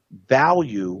don't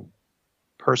value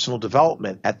personal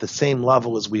development at the same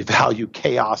level as we value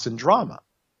chaos and drama.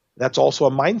 That's also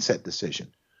a mindset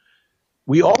decision.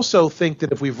 We also think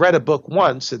that if we've read a book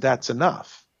once, that's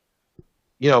enough.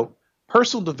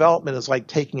 Personal development is like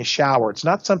taking a shower. It's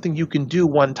not something you can do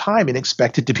one time and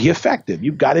expect it to be effective.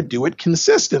 You've got to do it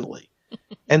consistently.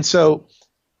 And so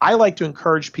I like to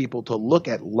encourage people to look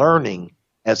at learning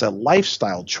as a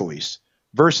lifestyle choice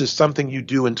versus something you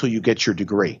do until you get your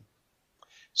degree.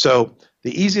 So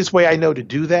the easiest way I know to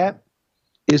do that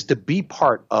is to be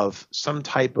part of some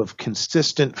type of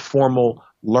consistent formal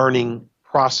learning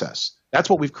process. That's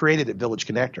what we've created at Village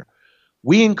Connector.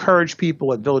 We encourage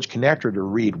people at Village Connector to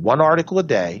read 1 article a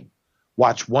day,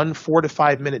 watch 1 4 to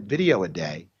 5 minute video a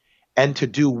day, and to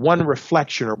do 1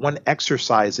 reflection or 1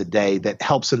 exercise a day that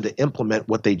helps them to implement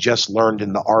what they just learned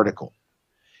in the article.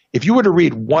 If you were to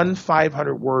read 1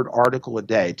 500-word article a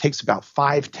day, it takes about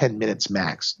 5-10 minutes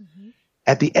max. Mm-hmm.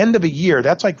 At the end of a year,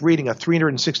 that's like reading a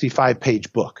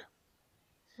 365-page book.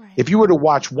 Right. If you were to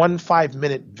watch 1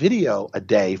 5-minute video a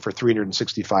day for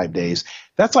 365 days,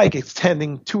 that's like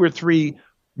attending 2 or 3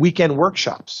 weekend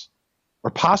workshops,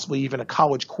 or possibly even a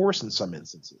college course in some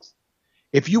instances.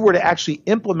 If you were to actually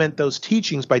implement those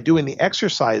teachings by doing the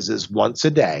exercises once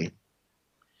a day,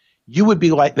 that would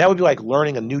be like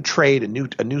learning a new trade,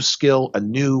 a new skill, a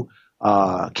new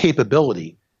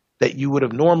capability that you would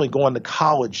have normally gone to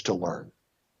college to learn.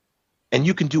 And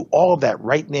you can do all of that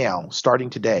right now,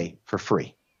 starting today, for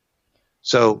free.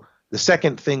 So the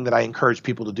second thing that I encourage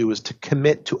people to do is to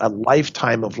commit to a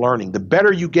lifetime of learning. The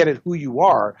better you get at who you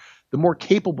are, the more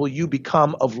capable you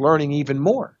become of learning even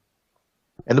more.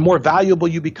 And the more valuable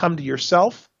you become to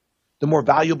yourself, the more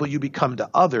valuable you become to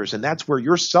others. And that's where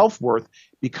your self-worth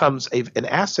becomes an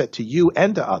asset to you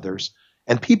and to others.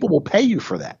 And people will pay you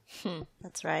for that.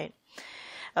 That's right.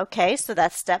 Okay, so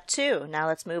that's step 2. Now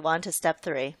let's move on to step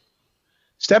 3.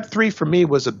 Step 3 for me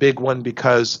was a big one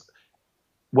because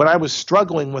when I was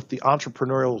struggling with the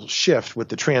entrepreneurial shift, with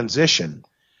the transition,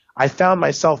 I found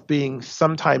myself being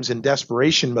sometimes in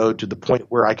desperation mode to the point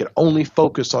where I could only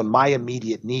focus on my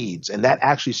immediate needs. And that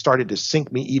actually started to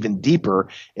sink me even deeper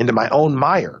into my own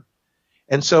mire.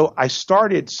 And so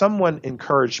someone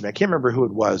encouraged me, I can't remember who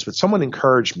it was, but someone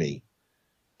encouraged me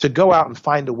to go out and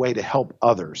find a way to help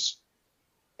others.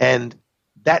 And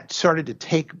that started to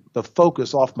take the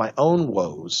focus off my own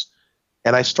woes.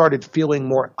 And I started feeling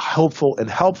more hopeful and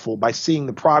helpful by seeing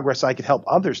the progress I could help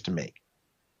others to make.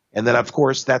 And then, of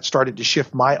course, that started to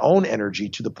shift my own energy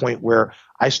to the point where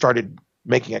I started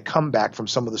making a comeback from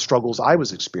some of the struggles I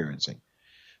was experiencing.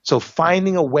 So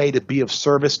finding a way to be of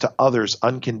service to others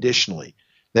unconditionally.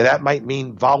 Now, that might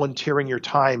mean volunteering your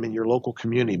time in your local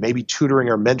community, maybe tutoring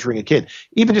or mentoring a kid,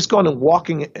 even just going and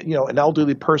walking, an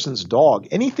elderly person's dog.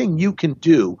 Anything you can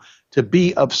do to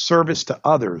be of service to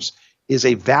others is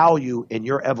a value in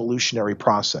your evolutionary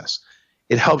process.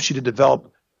 It helps you to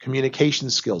develop communication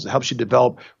skills. It helps you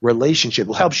develop relationships.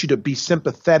 It helps you to be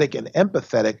sympathetic and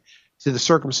empathetic to the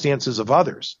circumstances of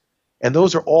others. And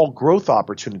those are all growth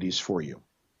opportunities for you.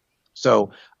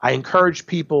 So I encourage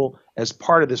people as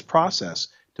part of this process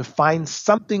to find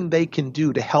something they can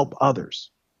do to help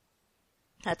others.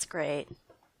 That's great.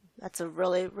 That's a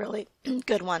really, really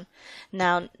good one.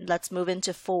 Now let's move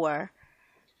into 4.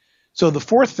 So the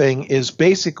 4th thing is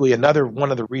basically another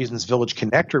one of the reasons Village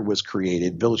Connector was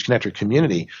created, Village Connector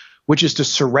Community, which is to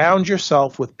surround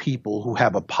yourself with people who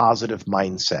have a positive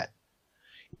mindset.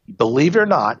 believe it or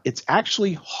not, it's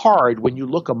actually hard when you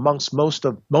look amongst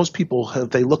most people, if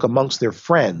they look amongst their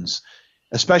friends,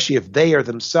 especially if they are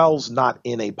themselves not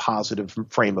in a positive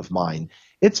frame of mind.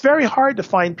 It's very hard to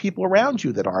find people around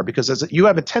you that are, because you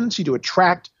have a tendency to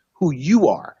attract who you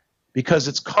are because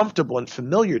it's comfortable and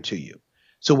familiar to you.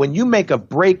 So when you make a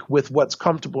break with what's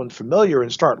comfortable and familiar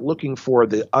and start looking for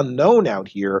the unknown out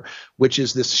here, which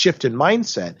is this shift in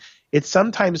mindset, it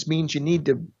sometimes means you need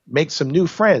to make some new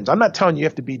friends. I'm not telling you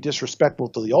have to be disrespectful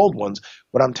to the old ones.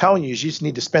 What I'm telling you is you just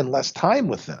need to spend less time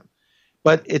with them.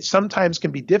 But it sometimes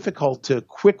can be difficult to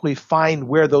quickly find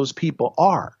where those people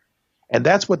are. And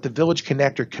that's what the Village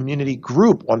Connector community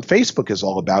group on Facebook is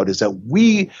all about, is that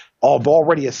we have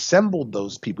already assembled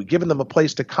those people, given them a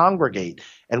place to congregate,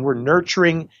 and we're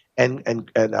nurturing and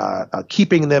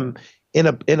keeping them in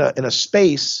a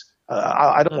space.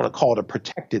 I don't want to call it a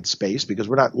protected space, because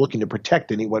we're not looking to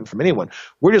protect anyone from anyone.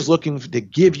 We're just looking to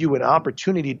give you an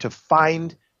opportunity to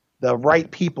find the right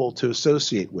people to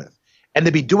associate with and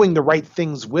to be doing the right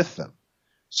things with them.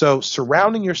 So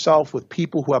surrounding yourself with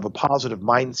people who have a positive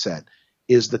mindset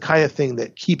is the kind of thing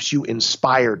that keeps you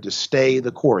inspired to stay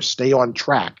the course, stay on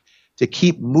track, to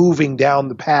keep moving down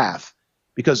the path,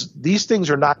 because these things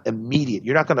are not immediate.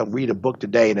 You're not going to read a book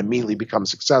today and immediately become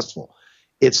successful.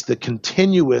 It's the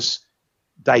continuous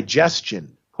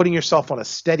digestion, putting yourself on a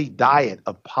steady diet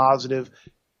of positive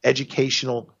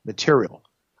educational material.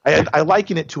 I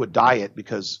liken it to a diet,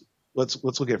 because let's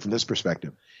look at it from this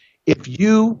perspective. If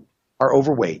you are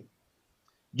overweight,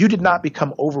 you did not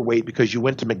become overweight because you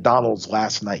went to McDonald's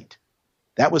last night.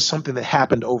 That was something that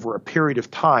happened over a period of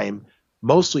time,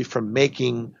 mostly from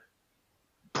making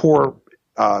poor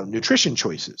nutrition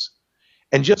choices.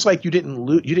 And just like you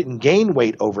didn't gain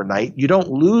weight overnight, you don't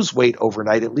lose weight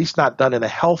overnight, at least not done in a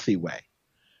healthy way.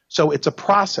 So it's a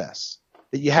process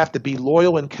that you have to be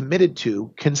loyal and committed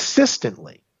to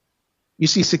consistently. You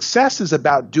see, success is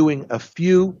about doing a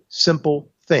few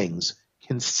simple things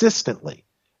consistently,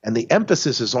 and the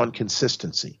emphasis is on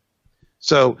consistency.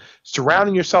 So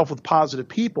surrounding yourself with positive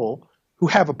people who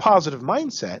have a positive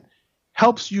mindset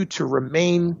helps you to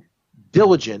remain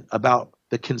diligent about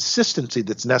the consistency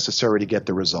that's necessary to get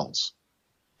the results.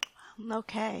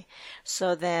 Okay.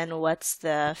 So then what's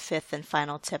the fifth and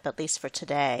final tip, at least for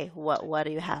today? What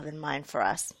do you have in mind for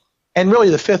us? And really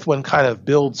the fifth one kind of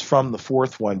builds from the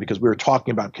fourth one, because we were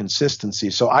talking about consistency.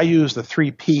 So I use the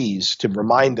 3 Ps to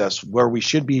remind us where we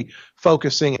should be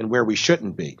focusing and where we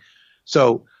shouldn't be.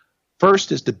 So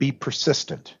first is to be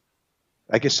persistent.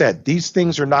 Like I said, these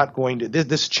things are not going to,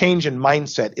 this change in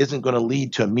mindset isn't going to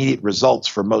lead to immediate results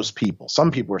for most people.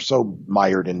 Some people are so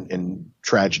mired in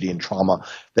tragedy and trauma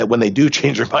that when they do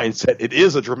change their mindset, it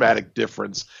is a dramatic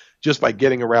difference just by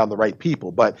getting around the right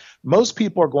people. But most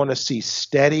people are going to see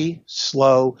steady,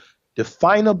 slow,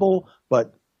 definable,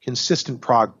 but consistent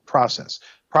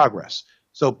progress.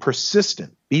 So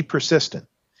persistent, be persistent.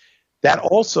 That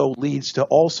also leads to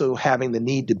also having the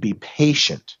need to be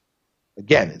patient.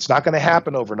 Again, it's not going to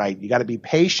happen overnight. You got to be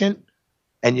patient,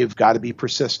 and you've got to be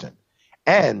persistent.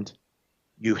 And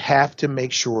you have to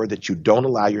make sure that you don't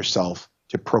allow yourself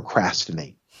to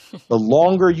procrastinate. The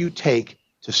longer you take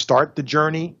to start the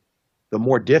journey, the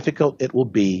more difficult it will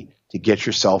be to get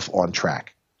yourself on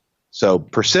track. So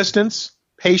persistence,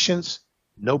 patience,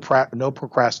 no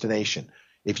procrastination.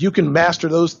 If you can master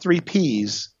those 3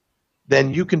 Ps,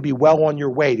 then you can be well on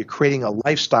your way to creating a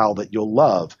lifestyle that you'll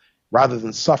love, rather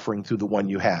than suffering through the one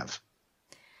you have.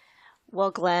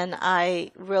 Well, Glenn,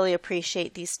 I really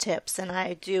appreciate these tips, and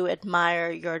I do admire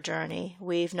your journey.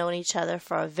 We've known each other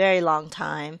for a very long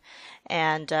time,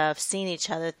 and seen each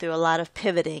other through a lot of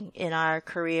pivoting in our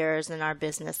careers and our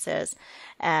businesses.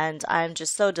 And I'm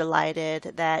just so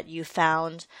delighted that you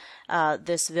found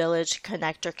this Village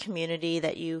Connector community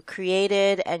that you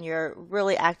created, and you're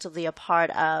really actively a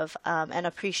part of, and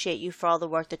appreciate you for all the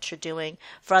work that you're doing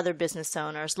for other business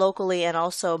owners locally, and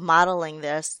also modeling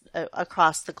this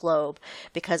across the globe,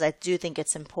 because I do think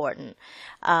it's important.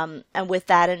 And with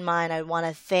that in mind, I want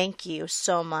to thank you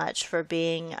so much for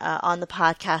being on the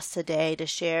podcast today to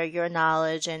share your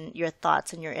knowledge and your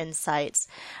thoughts and your insights.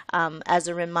 As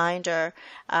a reminder,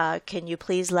 can you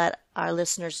please let our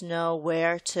listeners know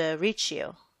where to reach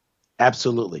you?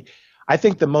 Absolutely. I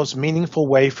think the most meaningful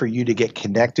way for you to get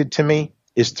connected to me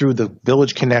is through the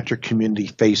Village Connector Community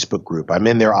Facebook group. I'm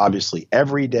in there obviously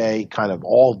every day, kind of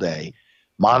all day,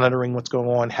 monitoring what's going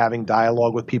on, having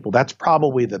dialogue with people. That's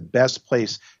probably the best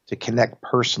place to connect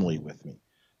personally with me.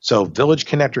 So Village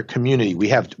Connector Community, we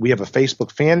have a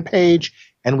Facebook fan page,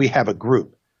 and we have a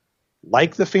group.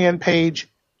 Like the fan page,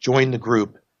 join the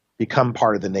group, become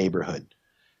part of the neighborhood.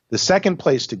 The second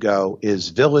place to go is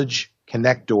Village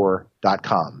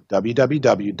villageconnectdoor.com,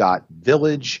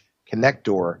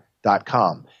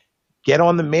 www.villageconnectdoor.com. Get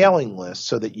on the mailing list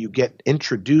so that you get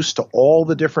introduced to all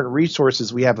the different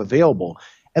resources we have available.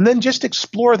 And then just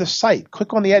explore the site.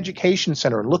 Click on the Education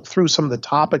Center and look through some of the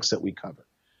topics that we cover.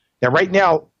 Now, right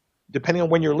now, depending on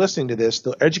when you're listening to this,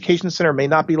 the Education Center may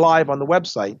not be live on the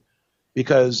website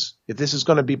because if this is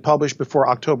going to be published before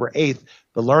October 8th,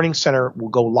 the Learning Center will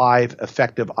go live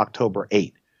effective October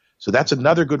 8th. So that's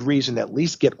another good reason to at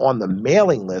least get on the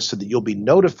mailing list so that you'll be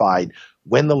notified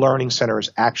when the Learning Center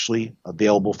is actually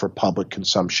available for public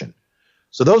consumption.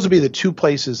 So those would be the two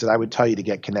places that I would tell you to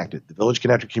get connected, the Village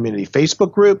Connector Community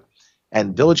Facebook group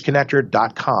and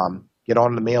villageconnector.com. Get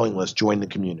on the mailing list, join the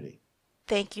community.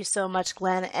 Thank you so much,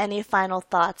 Glenn. Any final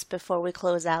thoughts before we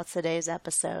close out today's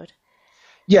episode?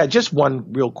 Yeah, just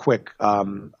one real quick.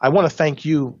 I want to thank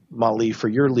you, Mali, for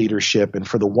your leadership and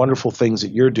for the wonderful things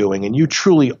that you're doing. And you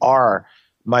truly are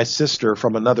my sister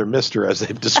from another mister, as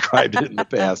they've described it in the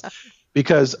past.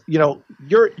 Because, you know,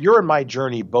 you're in my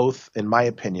journey, both, in my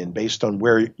opinion, based on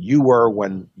where you were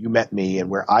when you met me and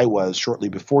where I was shortly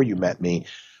before you met me,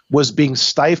 was being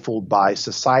stifled by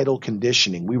societal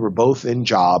conditioning. We were both in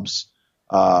jobs.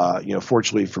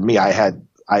 Fortunately for me, I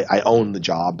owned the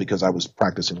job because I was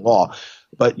practicing law.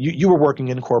 But you were working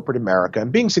in corporate America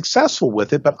and being successful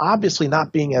with it, but obviously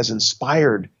not being as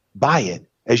inspired by it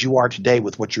as you are today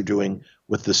with what you're doing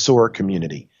with the SOAR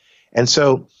community. And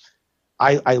so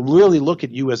I really look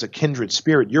at you as a kindred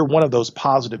spirit. You're one of those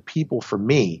positive people for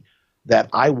me that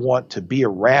I want to be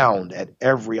around at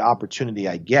every opportunity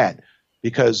I get,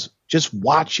 because just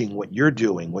watching what you're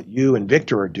doing, what you and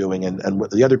Victor are doing, and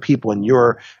what the other people in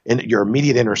your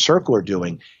immediate inner circle are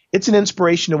doing, it's an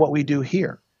inspiration to what we do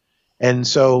here. And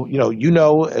so, you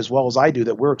know as well as I do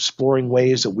that we're exploring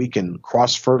ways that we can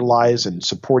cross-fertilize and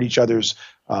support each other's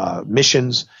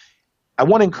missions. I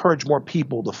want to encourage more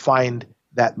people to find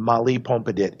that Mali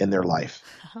Pompadit in their life,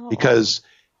 because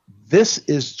this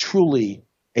is truly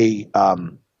a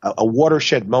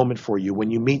watershed moment for you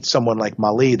when you meet someone like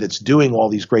Mali that's doing all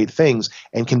these great things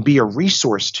and can be a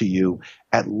resource to you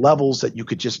at levels that you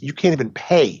can't even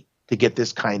pay to get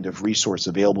this kind of resource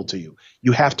available to you.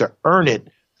 You have to earn it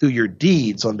through your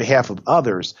deeds on behalf of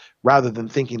others rather than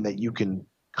thinking that you can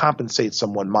compensate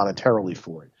someone monetarily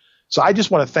for it. So I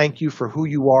just want to thank you for who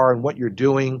you are and what you're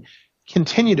doing.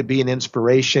 Continue to be an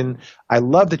inspiration. I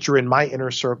love that you're in my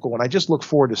inner circle, and I just look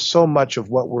forward to so much of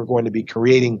what we're going to be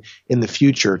creating in the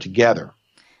future together.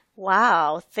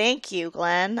 Wow. Thank you,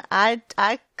 Glenn. I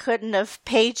couldn't have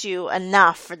paid you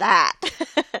enough for that.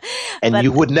 And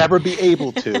you would never be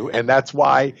able to, and that's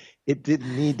why it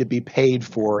didn't need to be paid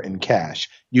for in cash.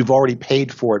 You've already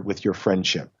paid for it with your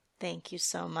friendship. Thank you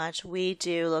so much. We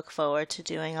do look forward to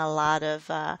doing a lot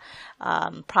of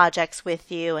projects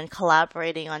with you and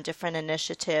collaborating on different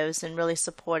initiatives and really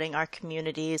supporting our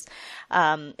communities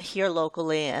here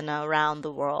locally and around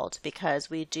the world,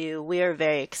 because we are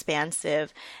very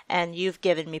expansive, and you've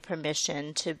given me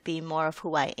permission to be more of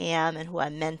who I am and who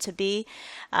I'm meant to be.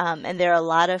 And there are a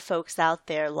lot of folks out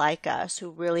there like us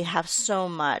who really have so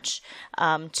much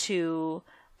to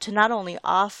not only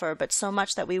offer, but so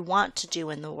much that we want to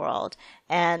do in the world.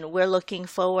 And we're looking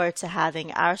forward to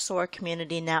having our SOAR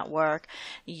community network,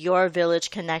 your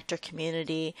Village Connector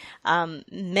community,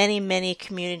 many, many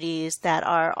communities that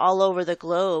are all over the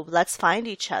globe. Let's find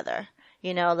each other.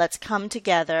 Let's come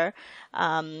together.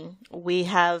 We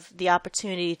have the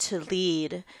opportunity to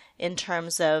lead in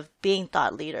terms of being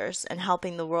thought leaders and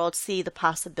helping the world see the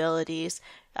possibilities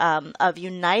of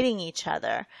uniting each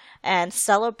other and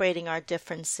celebrating our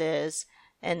differences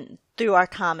and through our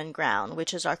common ground,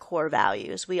 which is our core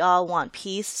values. We all want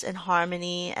peace and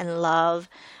harmony and love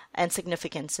and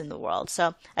significance in the world.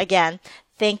 So again,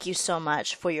 thank you so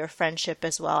much for your friendship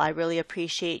as well. I really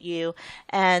appreciate you.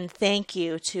 And thank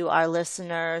you to our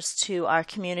listeners, to our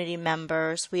community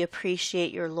members. We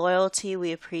appreciate your loyalty.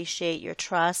 We appreciate your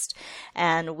trust.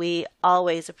 And we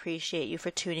always appreciate you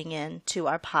for tuning in to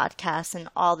our podcast and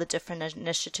all the different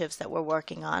initiatives that we're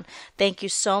working on. Thank you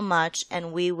so much.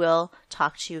 And we will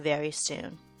talk to you very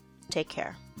soon. Take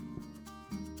care.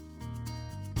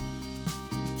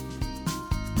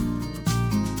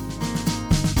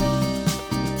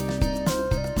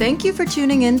 Thank you for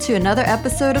tuning in to another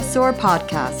episode of SOAR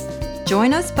Podcast.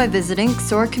 Join us by visiting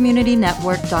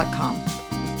soarcommunitynetwork.com.